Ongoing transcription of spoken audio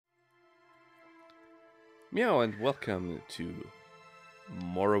Meow and welcome to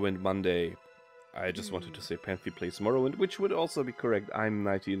Morrowind Monday. I just wanted to say Panthi plays Morrowind, which would also be correct. I'm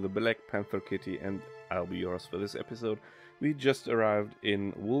Nighty, the Black Panther Kitty, and I'll be yours for this episode. We just arrived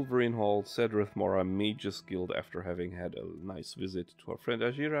in Wolverine Hall, Cedrith Mora Mages Guild, after having had a nice visit to our friend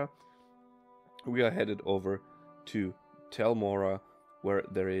Ajira. We are headed over to Tel Mora, where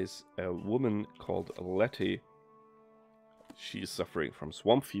there is a woman called Letty. She is suffering from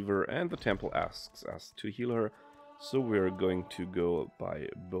swamp fever, and the temple asks us to heal her. So we're going to go by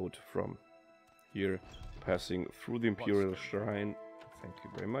boat from here, passing through the Imperial Shrine. Thank you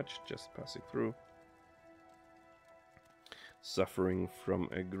very much, just passing through. Suffering from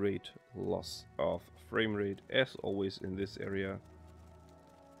a great loss of frame rate, as always in this area.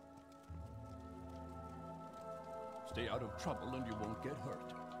 Stay out of trouble and you won't get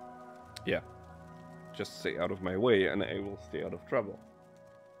hurt. Yeah, just stay out of my way and I will stay out of trouble.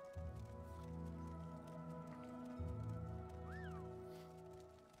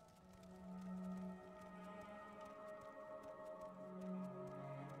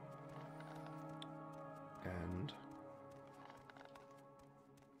 And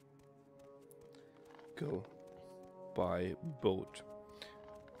go by boat.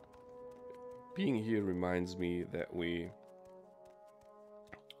 Being here reminds me that we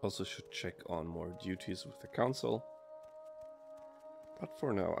also should check on more duties with the council. But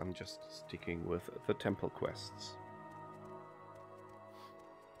for now, I'm just sticking with the temple quests.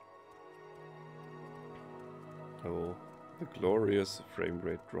 Oh, the glorious frame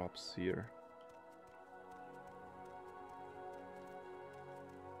rate drops here.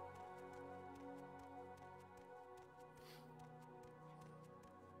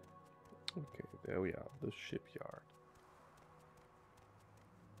 Okay, there we are, the shipyard.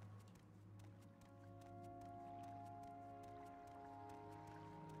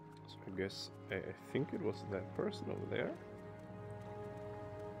 So I guess, I think it was that person over there.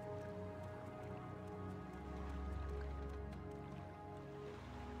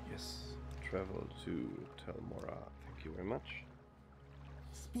 Yes, travel to Tel Mora. Thank you very much.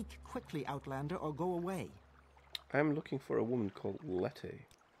 Speak quickly, Outlander, or go away. I'm looking for a woman called Letty.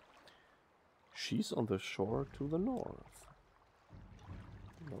 She's on the shore to the north.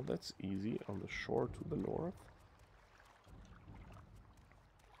 Well, that's easy. On the shore to the north.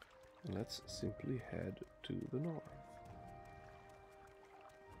 Let's simply head to the north.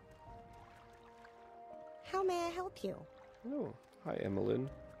 How may I help you? Oh, hi Emmeline.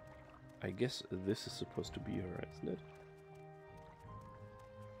 I guess this is supposed to be her, isn't it?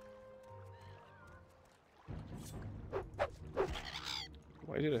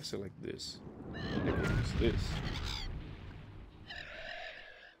 Why did I say like this? What's this?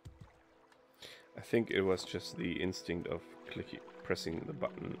 I think it was just the instinct of pressing the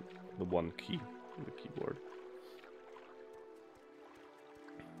button, the one key on the keyboard.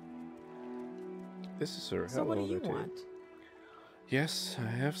 This is her. So Hello, what do you Letty. want? Yes, I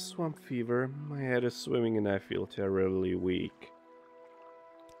have swamp fever. My head is swimming and I feel terribly weak.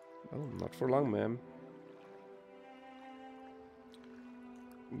 Well, not for long, ma'am.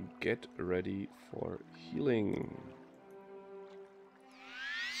 Get ready for healing.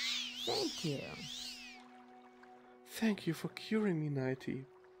 Thank you. Thank you for curing me, Nighty.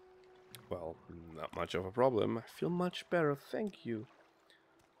 Well, not much of a problem. I feel much better, thank you.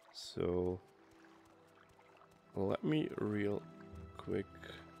 So, let me real quick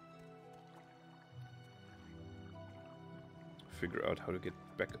figure out how to get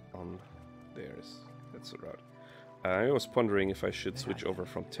back on theirs. That's the route. I was pondering if I should switch over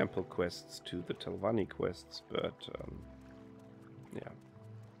from temple quests to the Telvanni quests, but yeah.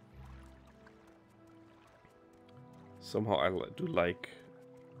 Somehow I do like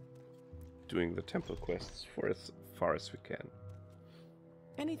doing the temple quests for as far as we can.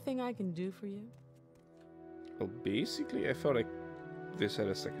 Anything I can do for you? Well, basically I thought this had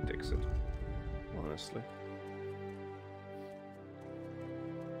a second exit, honestly.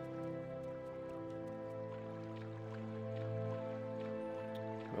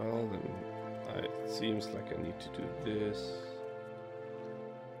 Well, then it seems like I need to do this.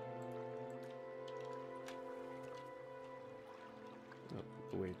 Oh,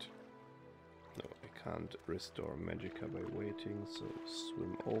 wait. No, I can't restore Magicka by waiting, so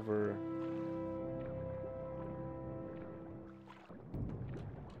swim over.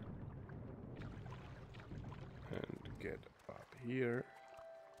 And get up here.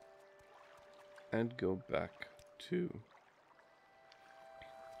 And go back to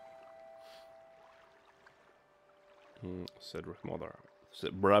Cedrith Mora.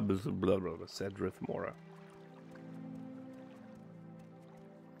 Cedrith Mora.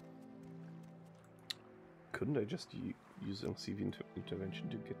 Couldn't I just use an CV intervention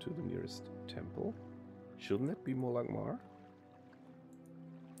to get to the nearest temple? Shouldn't that be Molag Mar?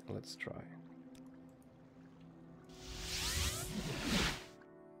 Let's try.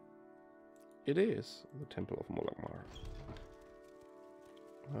 It is the Temple of Molag Mar.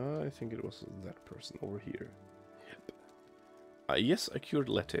 I think it was that person over here. Yep. Yes, I cured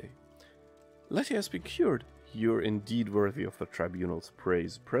Lete. Lete has been cured. You're indeed worthy of the tribunal's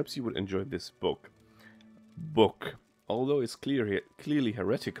praise. Perhaps you would enjoy this book. Although it's clearly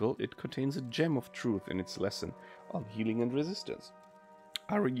heretical, it contains a gem of truth in its lesson on healing and resistance.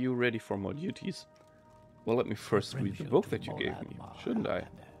 Are you ready for more duties? Well, let me first read the book that you gave me, shouldn't I?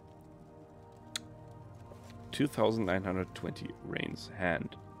 2920 Rain's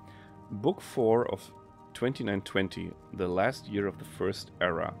Hand. Book 4 of 2920, The Last Year of the First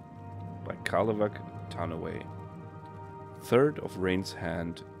Era, by Karlovak Tanaway. 3rd of Rain's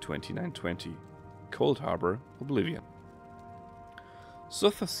Hand, 2920, Cold Harbor, Oblivion.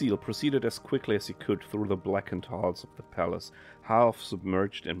 Sothasil proceeded as quickly as he could through the blackened halls of the palace, half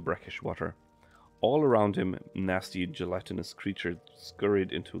submerged in brackish water. All around him, nasty gelatinous creatures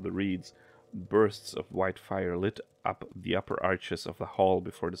scurried into the reeds. Bursts of white fire lit up the upper arches of the hall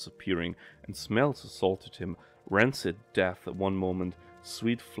before disappearing, and smells assaulted him, rancid death one moment,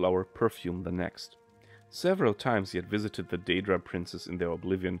 sweet flower perfume the next. Several times he had visited the Daedra princes in their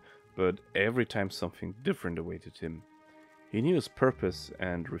oblivion, but every time something different awaited him. He knew his purpose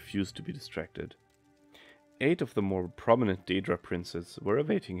and refused to be distracted. 8 of the more prominent Daedra princes were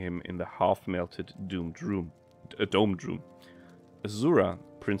awaiting him in the half-melted domed room. Azura,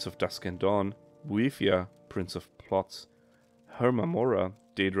 Prince of Dusk and Dawn, Buifia, Prince of Plots, Hermamora,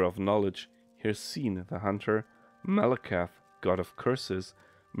 Daedra of Knowledge, Hircine, the Hunter, Malakath, God of Curses,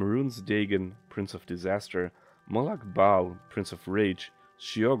 Maroon's Dagon, Prince of Disaster, Molag Bal, Prince of Rage,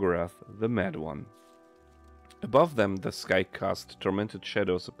 Sheogorath, the Mad One. Above them the sky cast tormented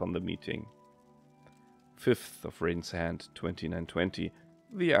shadows upon the meeting. 5th of Rain's Hand, 2920,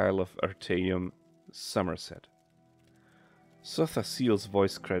 the Isle of Artaeum, Somerset. Sothasil's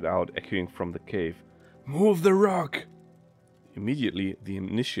voice cried out, echoing from the cave, "Move the rock!" Immediately the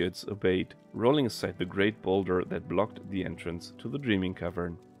initiates obeyed, rolling aside the great boulder that blocked the entrance to the Dreaming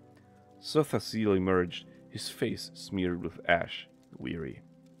Cavern. Sothasil emerged, his face smeared with ash, weary.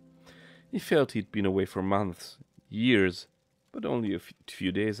 He felt he'd been away for months, years, but only a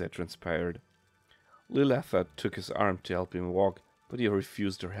few days had transpired. Lilatha took his arm to help him walk, but he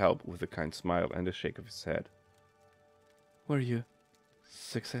refused her help with a kind smile and a shake of his head. "Were you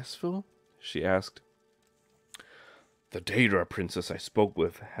successful?" she asked. "The Daedra princes I spoke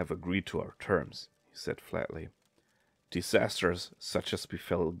with have agreed to our terms," he said flatly. "Disasters such as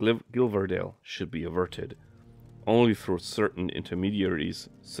befell Gilverdale should be averted. Only through certain intermediaries,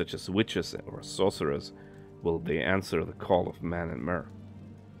 such as witches or sorcerers, will they answer the call of man and mer."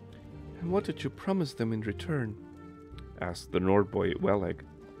 "And what did you promise them in return?" asked the Nordboy Welleg.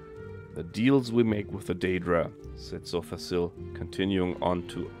 "The deals we make with the Daedra," said Sothasil, continuing on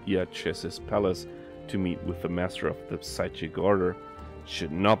to Iaches's palace to meet with the master of the Psychic Order,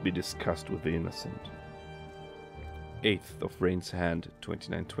 "should not be discussed with the innocent." 8th of Rain's Hand,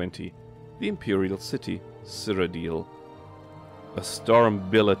 2920, the Imperial City, Cyrodiil. A storm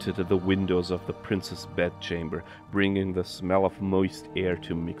billeted at the windows of the prince's bedchamber, bringing the smell of moist air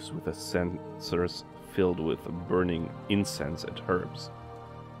to mix with the censers filled with burning incense and herbs.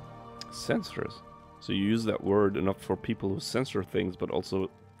 Censers. So you use that word not for people who censor things, but also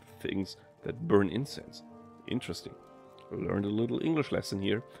things that burn incense. Interesting. Learned a little English lesson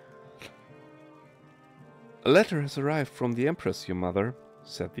here. "A letter has arrived from the Empress, your mother,"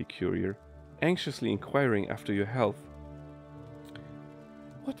 said the courier, "anxiously inquiring after your health."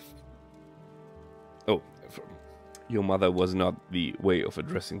 "What your mother was not the way of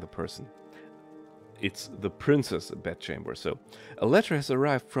addressing the person. It's the princess bedchamber, so. "A letter has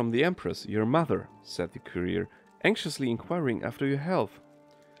arrived from the Empress, your mother," said the courier, "anxiously inquiring after your health."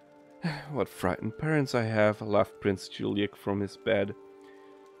 "What frightened parents I have," laughed Prince Juliek from his bed.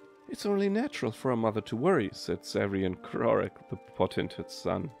 "It's only natural for a mother to worry," said Savrian Krorek, the potentate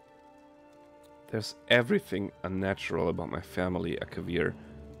son. "There's everything unnatural about my family, Akavir.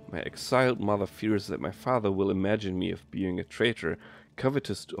 My exiled mother fears that my father will imagine me of being a traitor,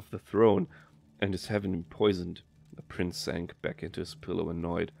 covetous of the throne, and is having been poisoned." The prince sank back into his pillow,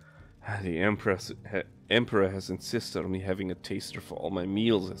 annoyed. "The Emperor has insisted on me having a taster for all my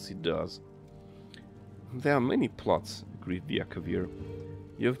meals, as he does." "There are many plots," agreed the Akavir.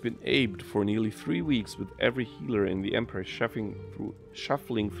 "You have been aped for nearly 3 weeks, with every healer in the Empire shuffling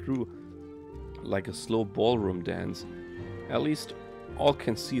through like a slow ballroom dance. At least all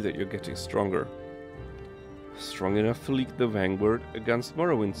can see that you're getting stronger." Strong enough to lead the vanguard against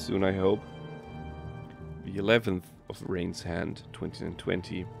Morrowind soon, I hope. The 11th of Rain's Hand,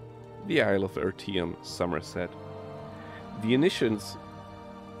 2020. The Isle of Ertium, Somerset. The initiates...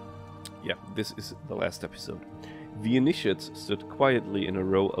 Yeah, this is the last episode. The initiates stood quietly in a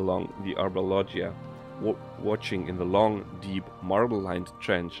row along the Arbor Loggia, watching in the long, deep, marble-lined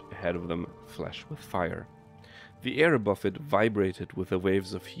trench ahead of them flash with fire. The air above it vibrated with the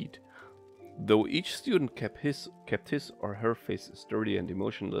waves of heat. Though each student kept his or her face sturdy and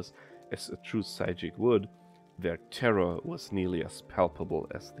emotionless as a true Psychic would, their terror was nearly as palpable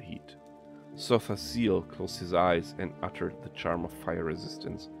as the heat. Sothasil closed his eyes and uttered the charm of fire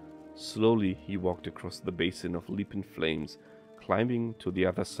resistance. Slowly he walked across the basin of leaping flames, climbing to the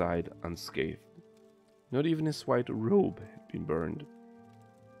other side unscathed. Not even his white robe had been burned.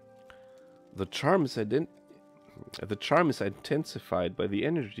 The charm is intensified by the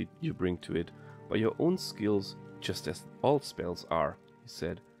energy you bring to it, by your own skills, just as all spells are, he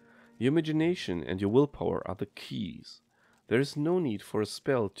said. Your imagination and your willpower are the keys. There is no need for a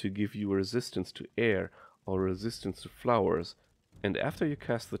spell to give you resistance to air or resistance to flowers, and after you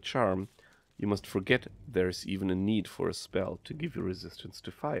cast the charm, you must forget there is even a need for a spell to give you resistance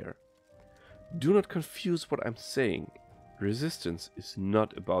to fire. Do not confuse what I'm saying. Resistance is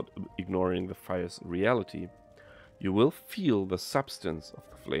not about ignoring the fire's reality. You will feel the substance of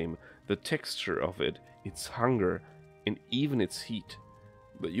the flame, the texture of it, its hunger, and even its heat,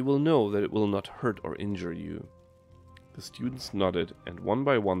 but you will know that it will not hurt or injure you. The students nodded, and one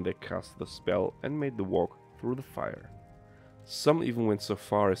by one they cast the spell and made the walk through the fire. Some even went so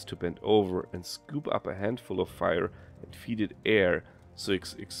far as to bend over and scoop up a handful of fire and feed it air so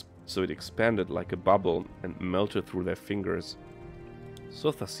it expanded like a bubble and melted through their fingers.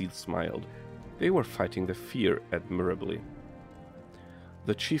 Sothasil smiled. They were fighting the fear admirably.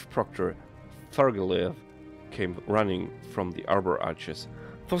 The chief proctor, Thargalev, came running from the arbor arches.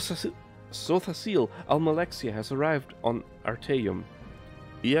 Sothasil, Almalexia has arrived on Artaeum.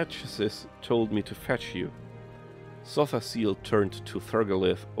 Iachesis told me to fetch you. Sothasil turned to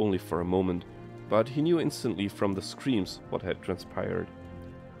Thargalev only for a moment, but he knew instantly from the screams what had transpired.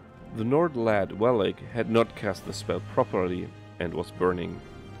 The Nord lad Wellig had not cast the spell properly and was burning.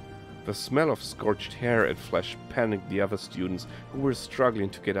 The smell of scorched hair and flesh panicked the other students who were struggling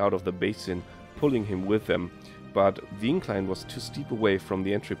to get out of the basin, pulling him with them, but the incline was too steep away from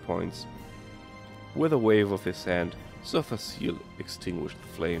the entry points. With a wave of his hand, Sothasil extinguished the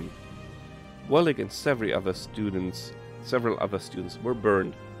flame. Wellig and several other students were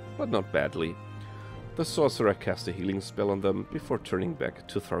burned, but not badly. The sorcerer cast a healing spell on them before turning back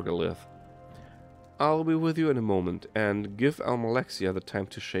to Thargalev. I'll be with you in a moment, and give Almalexia the time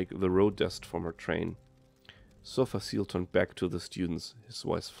to shake the road dust from her train. Sothasil turned back to the students, his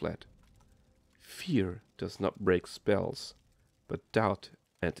voice flat. Fear does not break spells, but doubt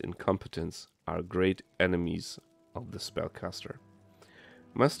and incompetence are great enemies of the spellcaster.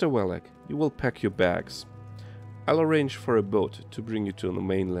 Master Wellig, you will pack your bags. I'll arrange for a boat to bring you to the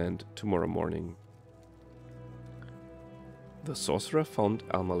mainland tomorrow morning. The sorcerer found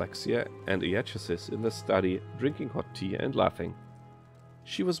Almalexia and Iachesis in the study, drinking hot tea and laughing.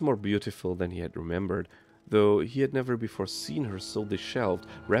 She was more beautiful than he had remembered, though he had never before seen her so disheveled,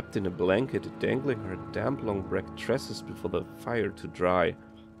 wrapped in a blanket, dangling her damp long black tresses before the fire to dry.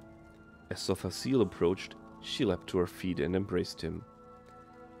 As Sothasil approached, she leapt to her feet and embraced him.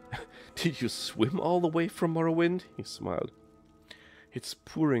 Did you swim all the way from Morrowind? He smiled. It's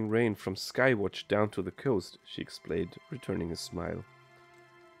pouring rain from Skywatch down to the coast, she explained, returning his smile.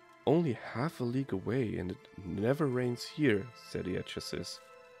 Only half a league away, and it never rains here, said Iachesis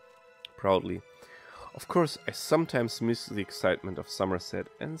proudly. Of course, I sometimes miss the excitement of Somerset,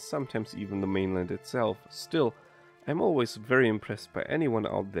 and sometimes even the mainland itself. Still, I'm always very impressed by anyone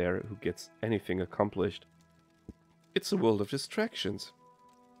out there who gets anything accomplished. It's a world of distractions.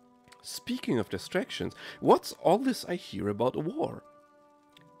 Speaking of distractions, what's all this I hear about a war?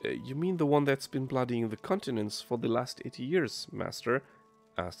 You mean the one that's been bloodying the continents for the last 80 years, Master?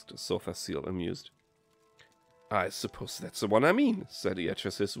 Asked Sothasil, amused. I suppose that's the one I mean, said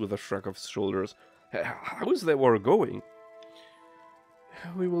Iachesis with a shrug of his shoulders. How is that war going?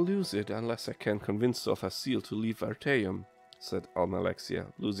 We will lose it unless I can convince Sothasil to leave Artaeum, said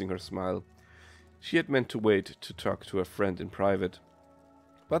Almalexia, losing her smile. She had meant to wait to talk to a friend in private,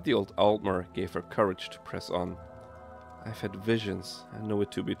 but the old Altmer gave her courage to press on. I've had visions, I know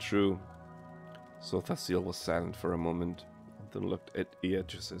it to be true. Sothasil was silent for a moment, and then looked at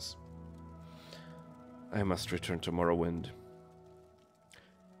Iachesis. I must return to Morrowind.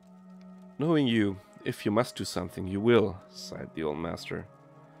 Knowing you, if you must do something, you will, sighed the old master.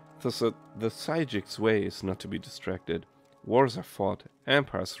 The Psychic's way is not to be distracted. Wars are fought,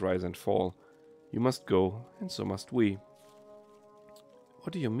 empires rise and fall. You must go, and so must we.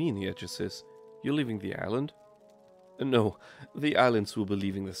 What do you mean, Eatrisis? You leaving the island? No, the islands will be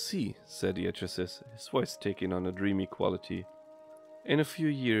leaving the sea, said Eatrisis, his voice taking on a dreamy quality. In a few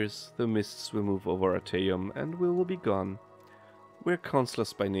years, the mists will move over Artaeum, and we will be gone. We're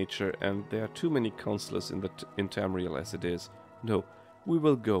counselors by nature, and there are too many counselors in Tamriel as it is. No, we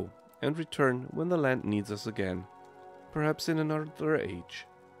will go, and return when the land needs us again. Perhaps in another age.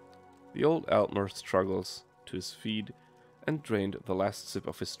 The old Altmer struggles to his feet, and drained the last sip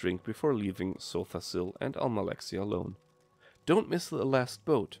of his drink before leaving Sothasil and Almalexia alone. Don't miss the last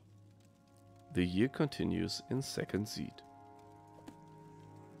boat. The year continues in Second Seed.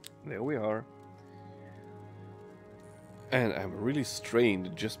 There we are. And I'm really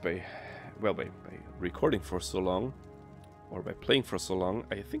strained just by recording for so long, or by playing for so long.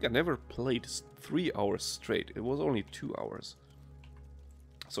 I think I never played 3 hours straight. It was only 2 hours.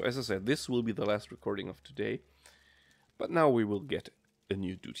 So as I said, this will be the last recording of today. But now we will get a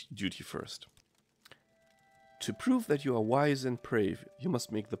new duty first. To prove that you are wise and brave, you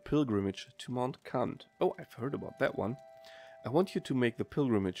must make the pilgrimage to Mount Kand. Oh, I've heard about that one. I want you to make the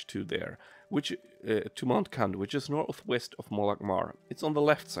pilgrimage to Mount Kand, which is northwest of Molag Mar. It's on the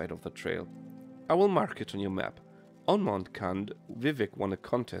left side of the trail. I will mark it on your map. On Mount Kand, Vivek won a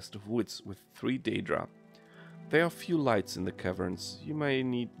contest of wits with 3 Daedra. There are few lights in the caverns. You may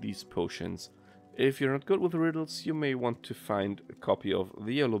need these potions. If you're not good with riddles, you may want to find a copy of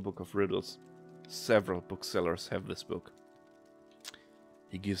the Yellow Book of Riddles. Several booksellers have this book.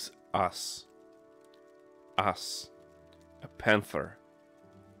 He gives us, a panther,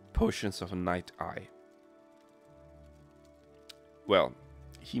 potions of a night eye. Well,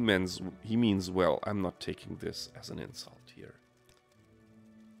 he means well. I'm not taking this as an insult here.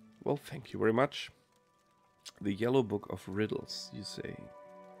 Well, thank you very much. The Yellow Book of Riddles, you say?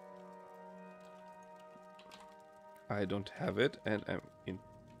 I don't have it, and I'm in.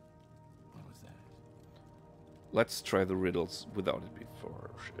 What was that? Let's try the riddles without it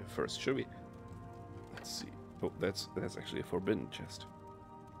before first, shall we? Let's see. Oh, that's actually a forbidden chest.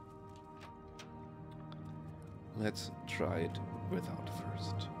 Let's try it without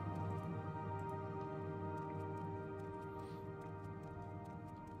first.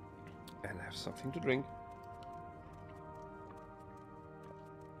 And have something to drink.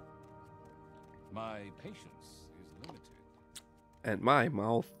 My patience is limited. And my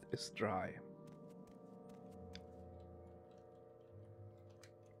mouth is dry.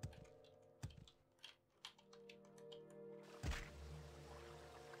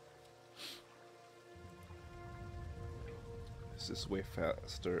 This is way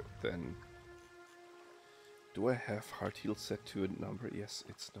faster than... Do I have Heart Heal set to a number? Yes,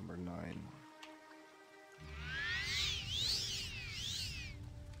 it's number 9.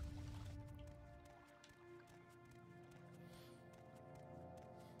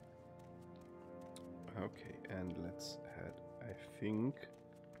 Okay, and let's head, I think...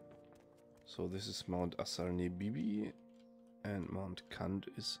 So this is Mount Asarne Bibi, and Mount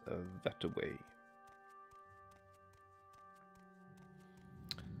Kand is that away.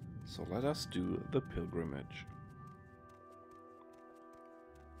 So let us do the pilgrimage.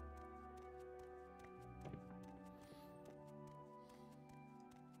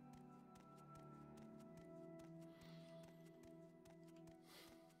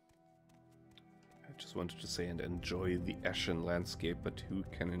 I just wanted to say and enjoy the ashen landscape, but who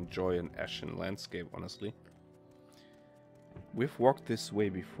can enjoy an ashen landscape, honestly? We've walked this way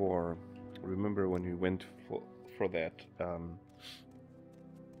before. Remember when we went for that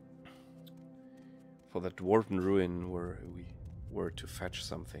dwarven ruin where we were to fetch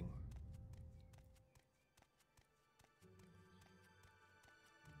something.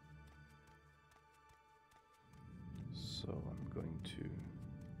 So I'm going to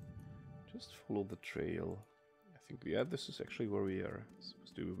just follow the trail. I think, yeah, this is actually where we are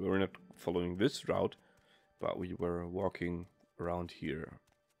supposed to. We were not following this route, but we were walking around here.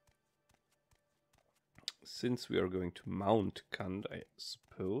 Since we are going to Mount Kand, I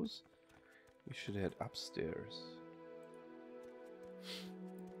suppose we should head upstairs.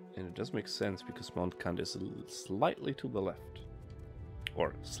 And it does make sense because Mount Kand is slightly to the left.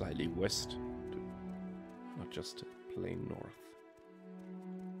 Or slightly west, not just plain north.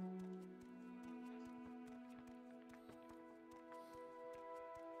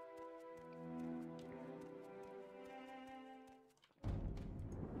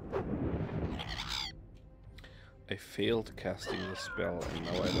 I failed casting the spell, and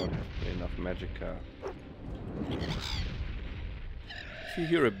now I don't have enough magicka. If you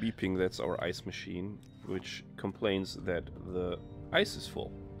hear a beeping, that's our ice machine, which complains that the ice is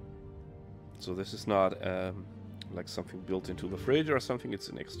full. So this is not like something built into the fridge or something, it's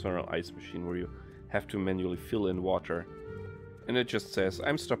an external ice machine where you have to manually fill in water. And it just says,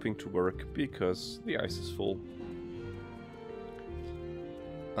 I'm stopping to work because the ice is full.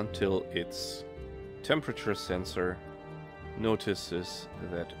 Until its temperature sensor notices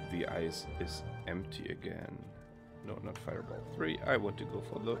that the ice is empty again. No, not Fireball 3. I want to go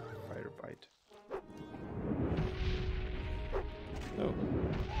for the Fire Bite. Oh,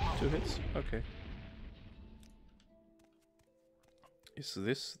 2 hits? Okay. Is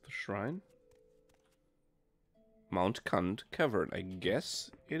this the shrine? Mount Kund Cavern. I guess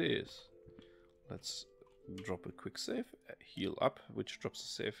it is. Let's drop a quick save. Heal up, which drops a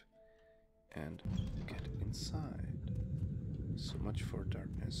save. And get inside. So much for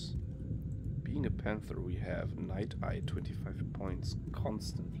darkness. Being a panther, we have Night Eye 25 points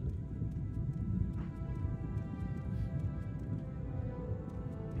constantly.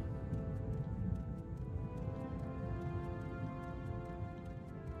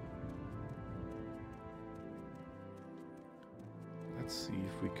 Let's see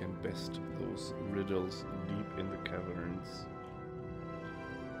if we can best those riddles deep in the caverns.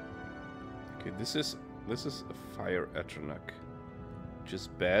 Okay, this is a fire Atronach, which is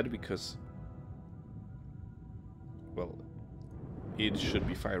bad because, well, it should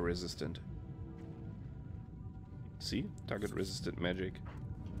be fire resistant. See? Target resistant magic.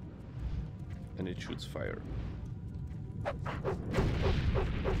 And it shoots fire.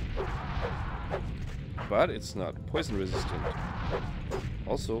 But it's not poison resistant.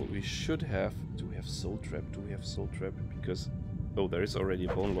 Also, we should have... Do we have Soul Trap? Do we have Soul Trap? Because... Oh, there is already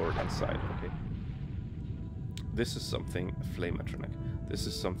a Bone Lord inside. Okay. This is something... Flame Atronach. This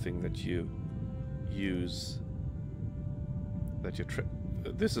is something that you use... That you trap...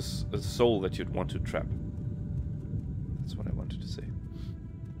 This is a soul that you'd want to trap. That's what I wanted to say.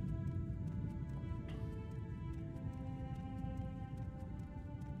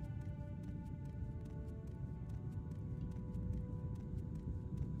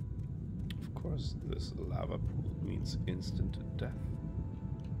 Of course, this lava pool means instant death.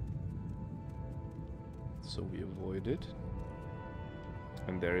 So we avoid it.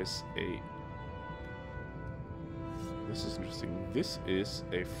 And there is a... This is interesting. This is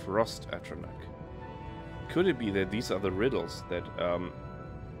a Frost Atronach. Could it be that these are the riddles that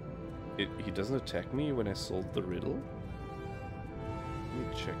he doesn't attack me when I solve the riddle? Let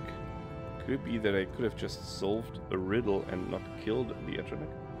me check. Could it be that I could have just solved a riddle and not killed the Atronach?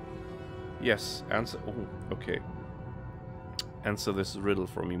 Yes, answer. Oh, okay. Answer this riddle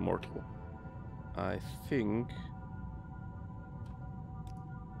for me, mortal. I think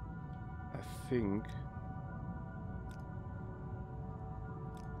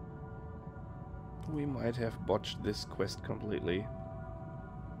we might have botched this quest completely.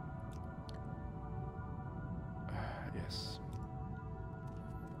 Yes.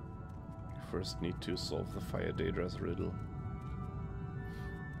 We first need to solve the Fire Daedra's riddle.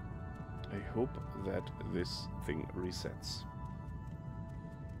 I hope that this thing resets.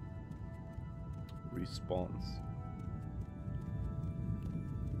 Respawns.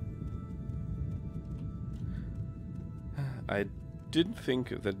 I didn't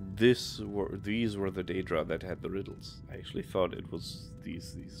think that these were the Daedra that had the riddles. I actually thought it was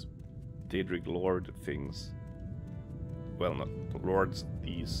these Daedric Lord things. Well, not lords,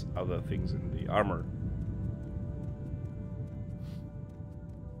 these other things in the armor.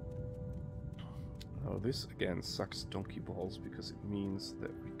 Oh, this again sucks donkey balls because it means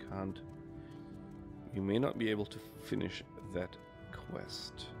that we can't... You may not be able to finish that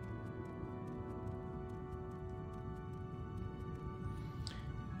quest.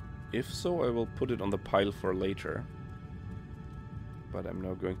 If so, I will put it on the pile for later. But I'm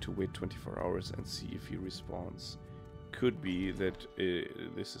now going to wait 24 hours and see if he respawns. Could be that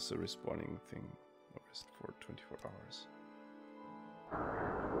this is a respawning thing. Rest for 24 hours.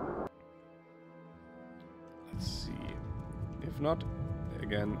 Let's see. If not,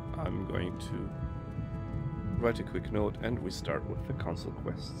 again, I'm going to write a quick note and we start with the council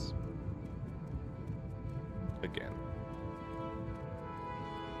quests. Again.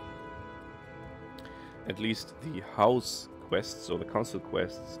 At least the house quests, or the council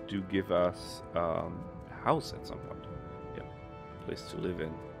quests, do give us a house at some point. Yeah, place to live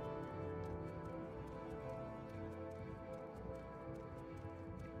in.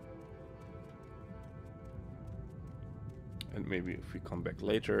 And maybe if we come back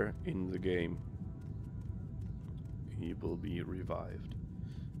later in the game, he will be revived.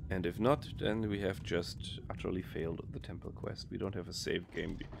 And if not, then we have just utterly failed the temple quest. We don't have a save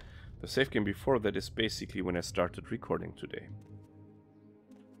game. The save game before that is basically when I started recording today.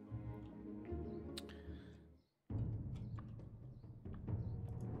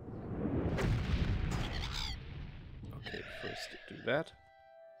 Okay, first do that.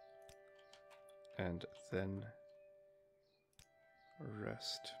 And then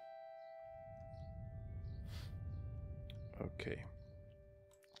rest. Okay.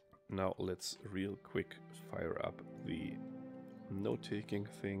 Now let's real quick fire up the note-taking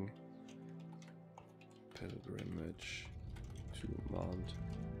thing. Pilgrimage to Mount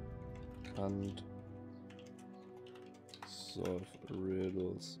Kand. Solve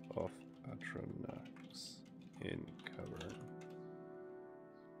riddles of Atronax in cavern.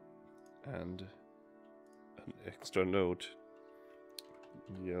 And an extra note.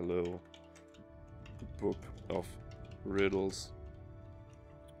 Yellow book of riddles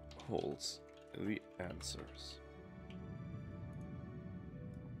holds the answers.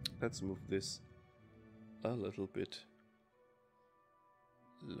 Let's move this a little bit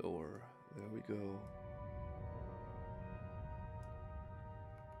lower. There we go.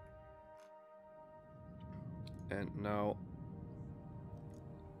 And now,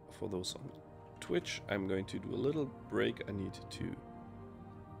 for those on Twitch, I'm going to do a little break. I need to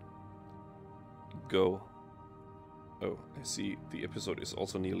go. Oh, I see the episode is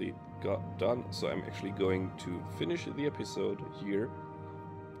also nearly done, so I'm actually going to finish the episode here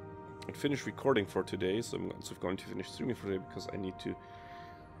and finish recording for today. So I'm also going to finish streaming for today because I need to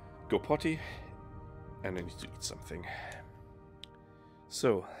go potty and I need to eat something.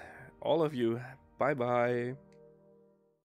 So, all of you, bye bye.